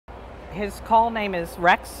His call name is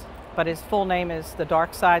Rex, but his full name is the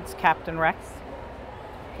Dark Side's Captain Rex.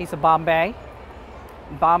 He's a Bombay.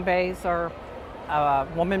 Bombays are a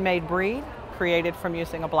woman-made breed created from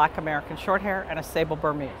using a black American Shorthair and a sable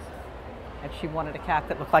Burmese. And she wanted a cat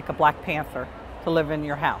that looked like a black panther to live in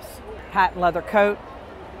your house. Patent leather coat,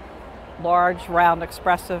 large, round,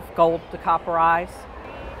 expressive, gold to copper eyes.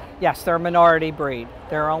 Yes, they're a minority breed.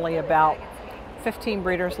 There are only about 15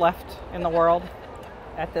 breeders left in the world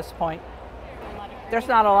at this point. There's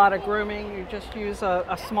not a lot of grooming. You just use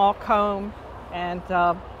a small comb, and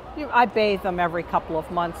I bathe them every couple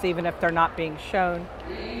of months, even if they're not being shown,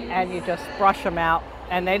 and you just brush them out,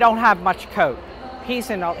 and they don't have much coat. He's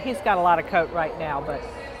got a lot of coat right now, but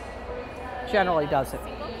generally doesn't.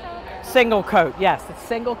 Single coat, yes, it's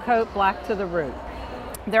single coat, black to the root.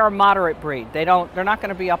 They're a moderate breed. They're not going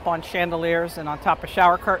to be up on chandeliers and on top of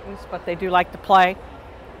shower curtains, but they do like to play.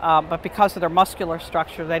 But because of their muscular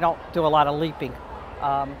structure, they don't do a lot of leaping.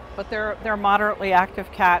 But they're a moderately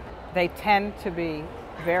active cat. They tend to be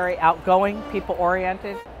very outgoing,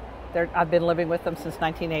 people-oriented. I've been living with them since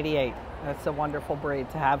 1988. That's a wonderful breed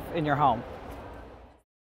to have in your home.